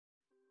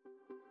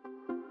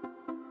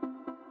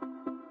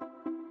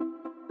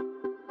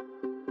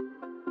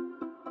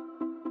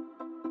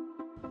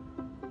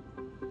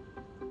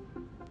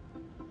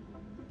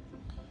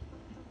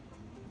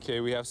Okay,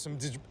 we have some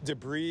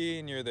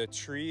debris near the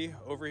tree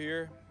over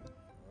here.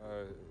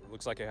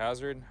 Looks like a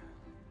hazard.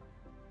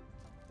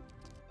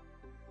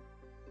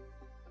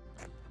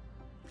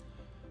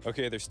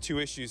 Okay, there's two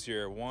issues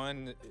here.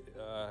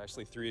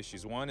 Actually three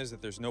issues. One is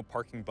that there's no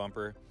parking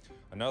bumper.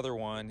 Another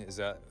one is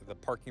that the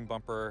parking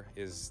bumper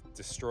is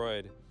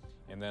destroyed.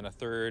 And then a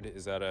third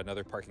is that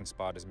another parking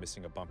spot is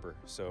missing a bumper.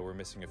 So we're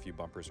missing a few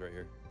bumpers right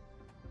here.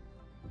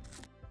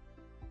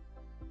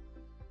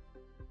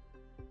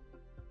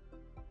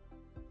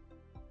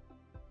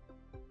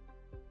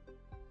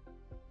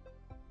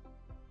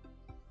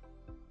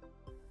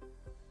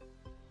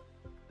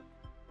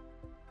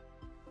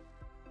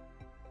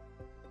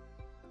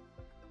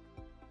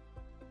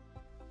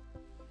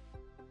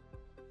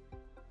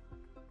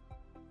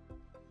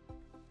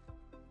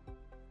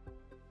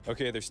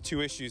 Okay, there's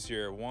two issues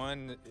here.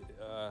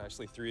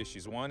 Actually three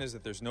issues. One is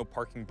that there's no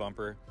parking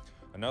bumper.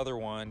 Another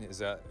one is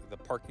that the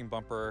parking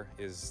bumper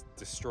is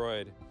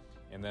destroyed.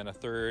 And then a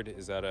third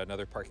is that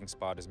another parking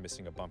spot is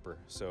missing a bumper.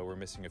 So we're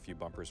missing a few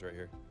bumpers right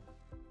here.